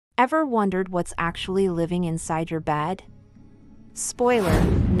Ever wondered what's actually living inside your bed? Spoiler,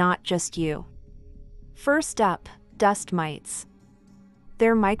 not just you. First up, dust mites.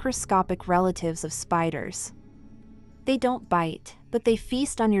 They're microscopic relatives of spiders. They don't bite, but they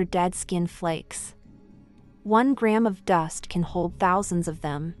feast on your dead skin flakes. 1 gram of dust can hold thousands of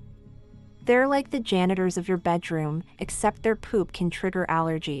them. They're like the janitors of your bedroom, except their poop can trigger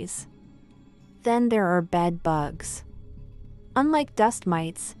allergies. Then there are bed bugs. Unlike dust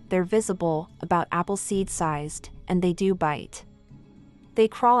mites, they're visible, about apple seed sized, and they do bite. They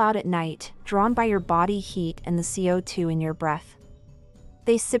crawl out at night, drawn by your body heat and the CO2 in your breath.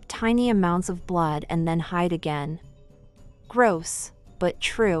 They sip tiny amounts of blood and then hide again. Gross, but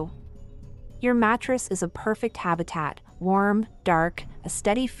true. Your mattress is a perfect habitat, warm, dark, a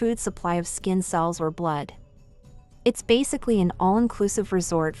steady food supply of skin cells or blood. It's basically an all-inclusive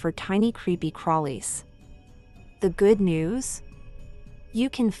resort for tiny creepy crawlies. The good news? You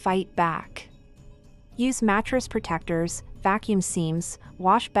can fight back. Use mattress protectors, vacuum seams,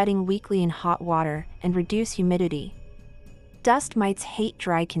 wash bedding weekly in hot water, and reduce humidity. Dust mites hate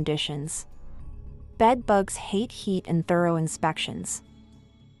dry conditions. Bed bugs hate heat and thorough inspections.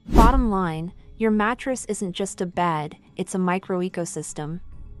 Bottom line, your mattress isn't just a bed, it's a micro-ecosystem.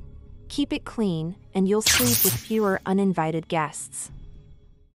 Keep it clean, and you'll sleep with fewer uninvited guests.